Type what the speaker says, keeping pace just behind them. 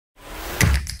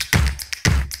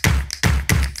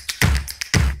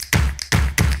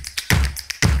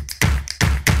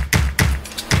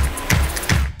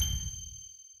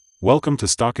Welcome to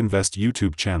StockInvest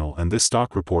YouTube channel and this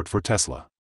stock report for Tesla.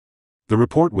 The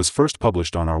report was first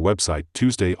published on our website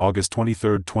Tuesday, August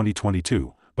 23,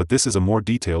 2022, but this is a more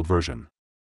detailed version.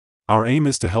 Our aim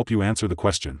is to help you answer the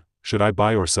question, should I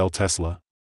buy or sell Tesla?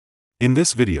 In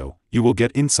this video, you will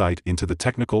get insight into the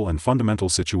technical and fundamental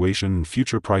situation and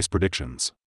future price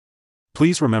predictions.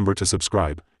 Please remember to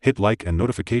subscribe, hit like and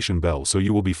notification bell so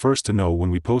you will be first to know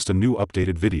when we post a new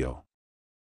updated video.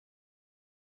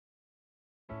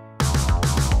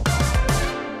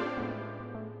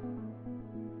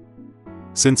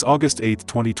 Since August 8,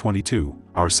 2022,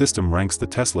 our system ranks the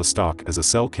Tesla stock as a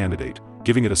sell candidate,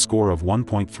 giving it a score of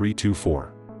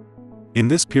 1.324. In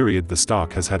this period the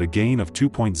stock has had a gain of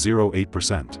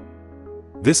 2.08%.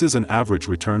 This is an average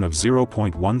return of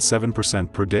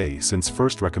 0.17% per day since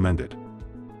first recommended.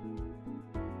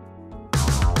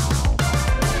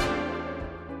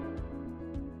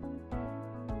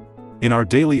 In our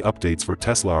daily updates for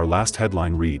Tesla, our last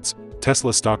headline reads,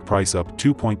 Tesla stock price up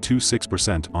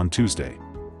 2.26% on Tuesday.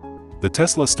 The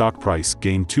Tesla stock price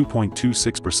gained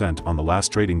 2.26% on the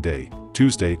last trading day,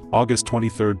 Tuesday, August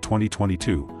 23,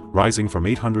 2022, rising from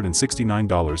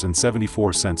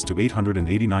 $869.74 to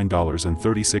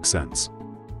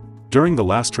 $889.36. During the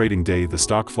last trading day the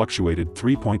stock fluctuated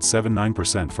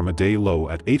 3.79% from a day low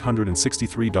at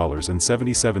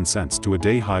 $863.77 to a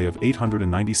day high of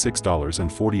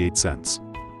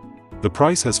 $896.48. The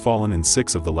price has fallen in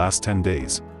 6 of the last 10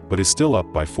 days, but is still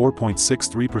up by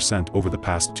 4.63% over the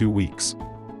past 2 weeks.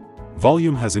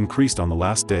 Volume has increased on the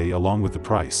last day along with the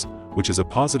price, which is a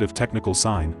positive technical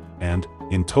sign, and,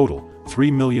 in total, 3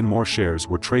 million more shares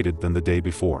were traded than the day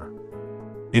before.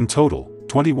 In total,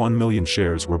 21 million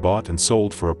shares were bought and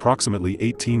sold for approximately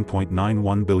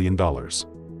 $18.91 billion.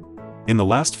 In the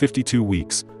last 52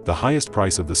 weeks, the highest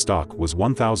price of the stock was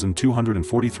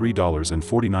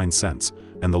 $1,243.49,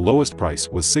 and the lowest price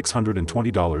was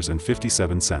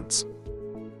 $620.57.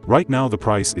 Right now the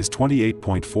price is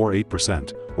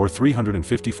 28.48%, or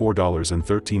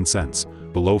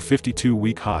 $354.13, below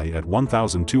 52-week high at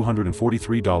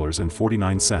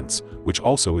 $1,243.49, which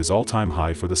also is all-time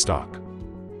high for the stock.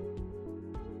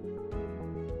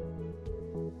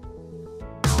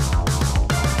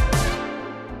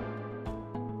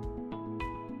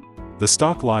 The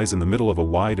stock lies in the middle of a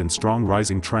wide and strong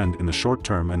rising trend in the short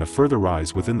term, and a further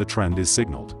rise within the trend is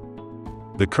signaled.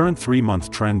 The current 3-month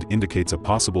trend indicates a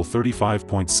possible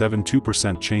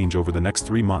 35.72% change over the next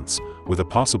 3 months, with a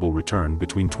possible return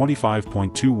between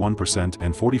 25.21%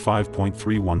 and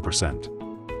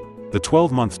 45.31%. The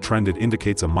 12-month trend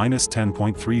indicates a minus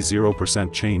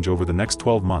 10.30% change over the next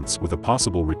 12 months, with a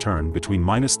possible return between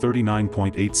minus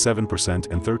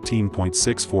 39.87% and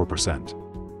 13.64%.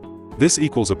 This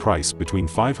equals a price between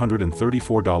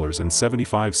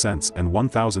 $534.75 and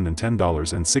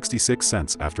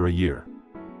 $1,010.66 after a year.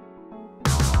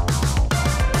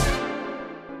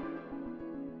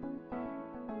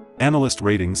 Analyst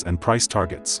ratings and price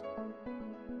targets.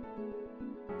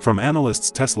 From analysts,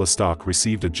 Tesla stock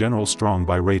received a general strong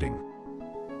buy rating.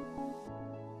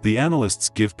 The analysts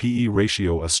give PE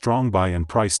ratio a strong buy and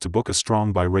price to book a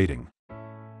strong buy rating.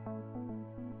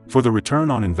 For the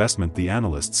return on investment, the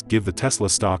analysts give the Tesla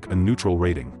stock a neutral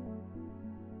rating.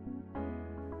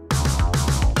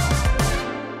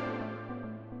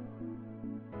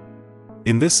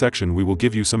 In this section we will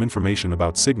give you some information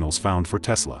about signals found for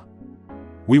Tesla.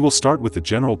 We will start with the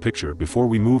general picture before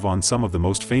we move on some of the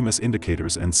most famous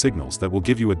indicators and signals that will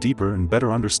give you a deeper and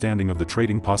better understanding of the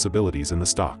trading possibilities in the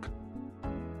stock.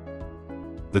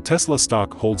 The Tesla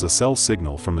stock holds a sell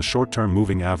signal from the short-term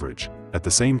moving average. At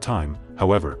the same time,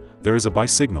 however, there is a buy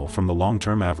signal from the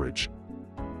long-term average.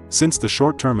 Since the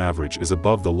short-term average is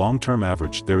above the long-term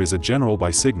average, there is a general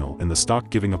buy signal in the stock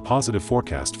giving a positive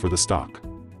forecast for the stock.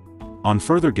 On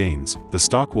further gains, the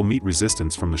stock will meet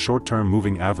resistance from the short-term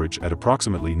moving average at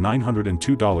approximately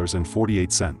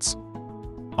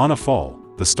 $902.48. On a fall,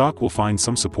 the stock will find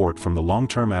some support from the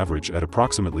long-term average at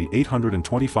approximately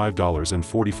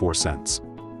 $825.44.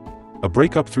 A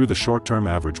breakup through the short-term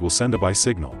average will send a buy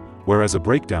signal, whereas a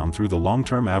breakdown through the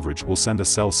long-term average will send a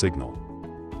sell signal.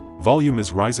 Volume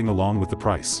is rising along with the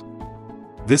price.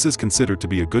 This is considered to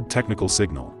be a good technical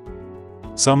signal.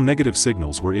 Some negative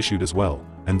signals were issued as well,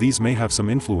 and these may have some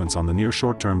influence on the near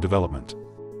short-term development.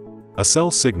 A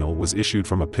sell signal was issued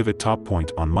from a pivot top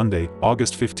point on Monday,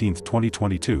 August 15,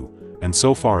 2022, and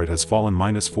so far it has fallen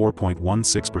minus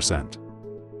 4.16%.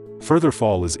 Further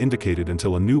fall is indicated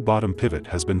until a new bottom pivot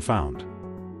has been found.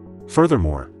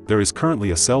 Furthermore, there is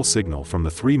currently a sell signal from the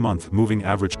 3-month moving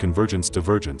average convergence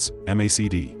divergence,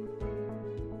 MACD.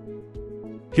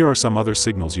 Here are some other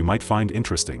signals you might find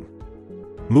interesting.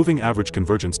 Moving average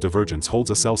convergence divergence holds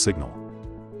a sell signal.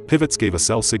 Pivots gave a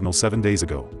sell signal 7 days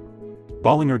ago.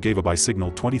 Bollinger gave a buy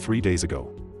signal 23 days ago.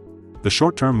 The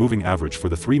short-term moving average for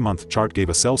the 3-month chart gave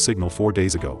a sell signal 4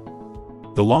 days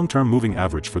ago. The long-term moving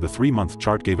average for the 3-month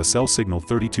chart gave a sell signal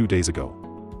 32 days ago.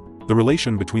 The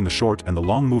relation between the short and the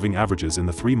long moving averages in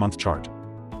the 3-month chart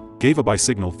gave a buy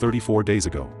signal 34 days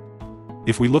ago.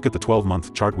 If we look at the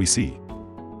 12-month chart, we see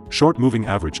short moving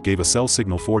average gave a sell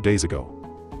signal 4 days ago.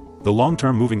 The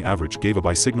long-term moving average gave a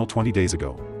buy signal 20 days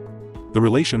ago. The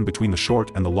relation between the short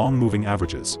and the long moving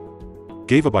averages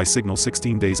gave a buy signal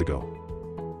 16 days ago.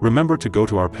 Remember to go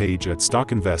to our page at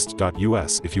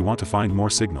StockInvest.us if you want to find more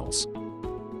signals.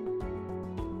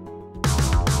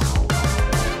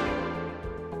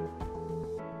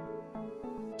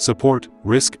 Support,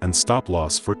 risk and stop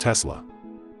loss for Tesla.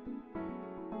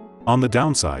 On the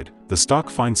downside, the stock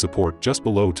finds support just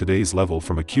below today's level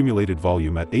from accumulated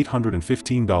volume at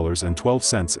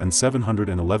 $815.12 and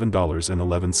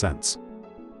 $711.11.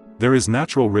 There is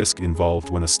natural risk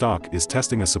involved when a stock is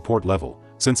testing a support level,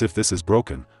 since if this is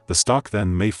broken, the stock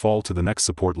then may fall to the next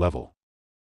support level.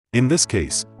 In this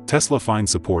case, Tesla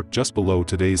finds support just below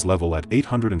today's level at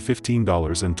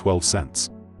 $815.12.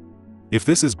 If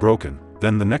this is broken,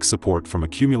 then the next support from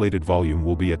accumulated volume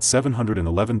will be at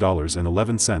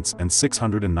 $711.11 and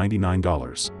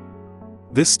 $699.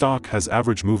 This stock has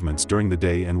average movements during the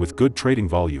day, and with good trading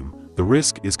volume, the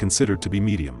risk is considered to be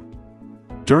medium.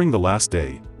 During the last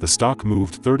day, the stock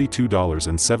moved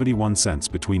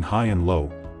 $32.71 between high and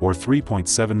low, or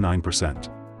 3.79%.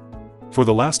 For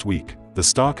the last week, the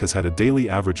stock has had a daily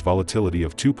average volatility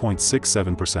of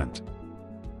 2.67%.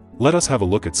 Let us have a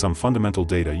look at some fundamental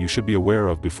data you should be aware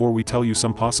of before we tell you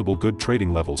some possible good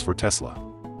trading levels for Tesla.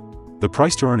 The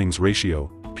price-to-earnings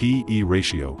ratio, P/E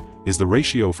ratio, is the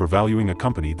ratio for valuing a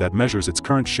company that measures its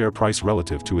current share price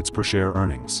relative to its per-share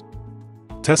earnings.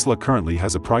 Tesla currently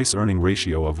has a price-earning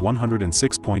ratio of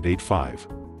 106.85.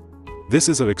 This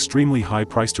is an extremely high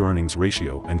price-to-earnings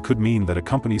ratio and could mean that a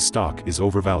company's stock is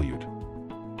overvalued.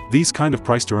 These kind of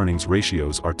price-to-earnings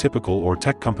ratios are typical for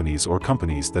tech companies or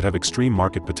companies that have extreme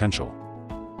market potential.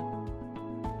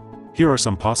 Here are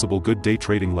some possible good day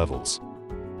trading levels.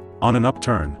 On an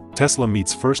upturn, Tesla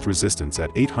meets first resistance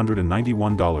at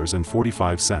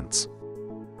 $891.45.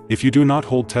 If you do not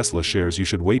hold Tesla shares, you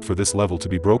should wait for this level to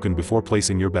be broken before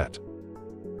placing your bet.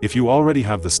 If you already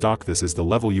have the stock, this is the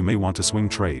level you may want to swing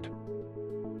trade.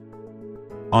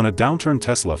 On a downturn,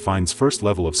 Tesla finds first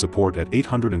level of support at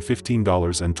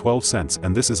 $815.12,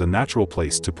 and this is a natural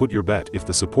place to put your bet if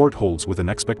the support holds with an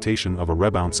expectation of a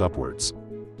rebound upwards.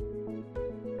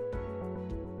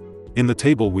 In the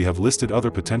table we have listed other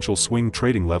potential swing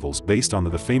trading levels based on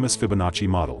the famous Fibonacci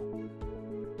model.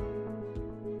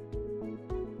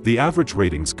 The average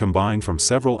ratings combined from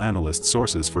several analyst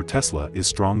sources for Tesla is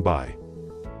strong buy.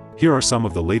 Here are some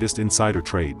of the latest insider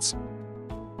trades.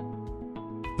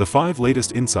 The 5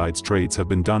 latest insides trades have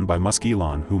been done by Musk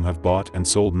Elon, whom have bought and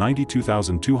sold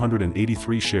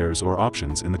 92,283 shares or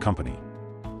options in the company.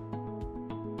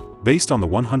 Based on the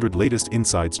 100 latest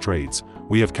insides trades,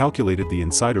 we have calculated the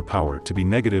insider power to be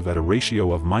negative at a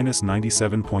ratio of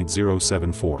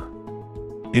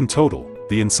 -97.074. In total,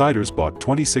 the insiders bought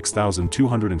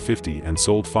 26,250 and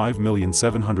sold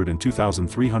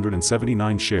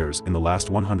 5,702,379 shares in the last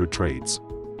 100 trades.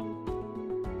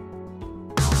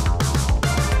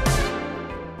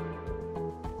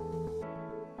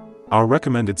 Our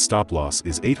recommended stop loss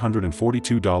is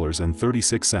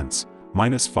 $842.36,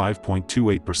 minus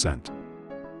 5.28%.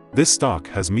 This stock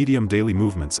has medium daily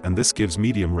movements, and this gives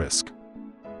medium risk.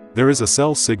 There is a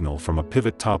sell signal from a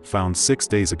pivot top found 6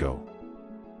 days ago.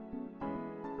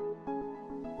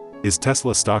 Is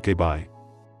Tesla stock a buy?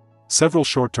 Several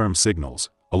short-term signals,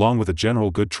 along with a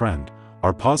general good trend,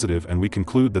 are positive, and we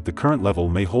conclude that the current level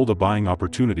may hold a buying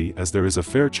opportunity, as there is a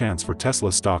fair chance for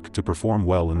Tesla stock to perform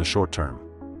well in the short term.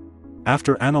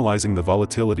 After analyzing the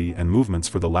volatility and movements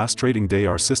for the last trading day,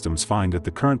 our systems find that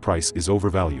the current price is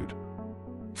overvalued.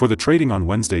 For the trading on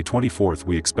Wednesday 24th,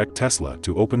 we expect Tesla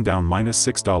to open down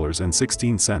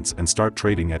 -$6.16 and start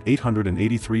trading at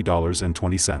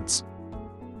 $883.20.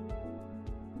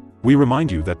 We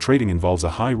remind you that trading involves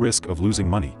a high risk of losing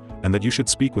money, and that you should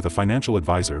speak with a financial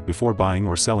advisor before buying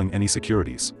or selling any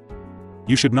securities.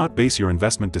 You should not base your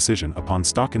investment decision upon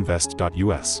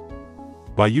StockInvest.us.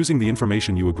 By using the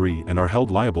information, you agree and are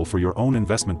held liable for your own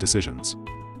investment decisions.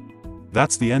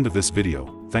 That's the end of this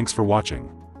video. Thanks for watching.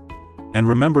 And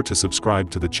remember to subscribe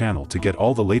to the channel to get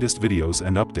all the latest videos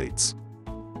and updates.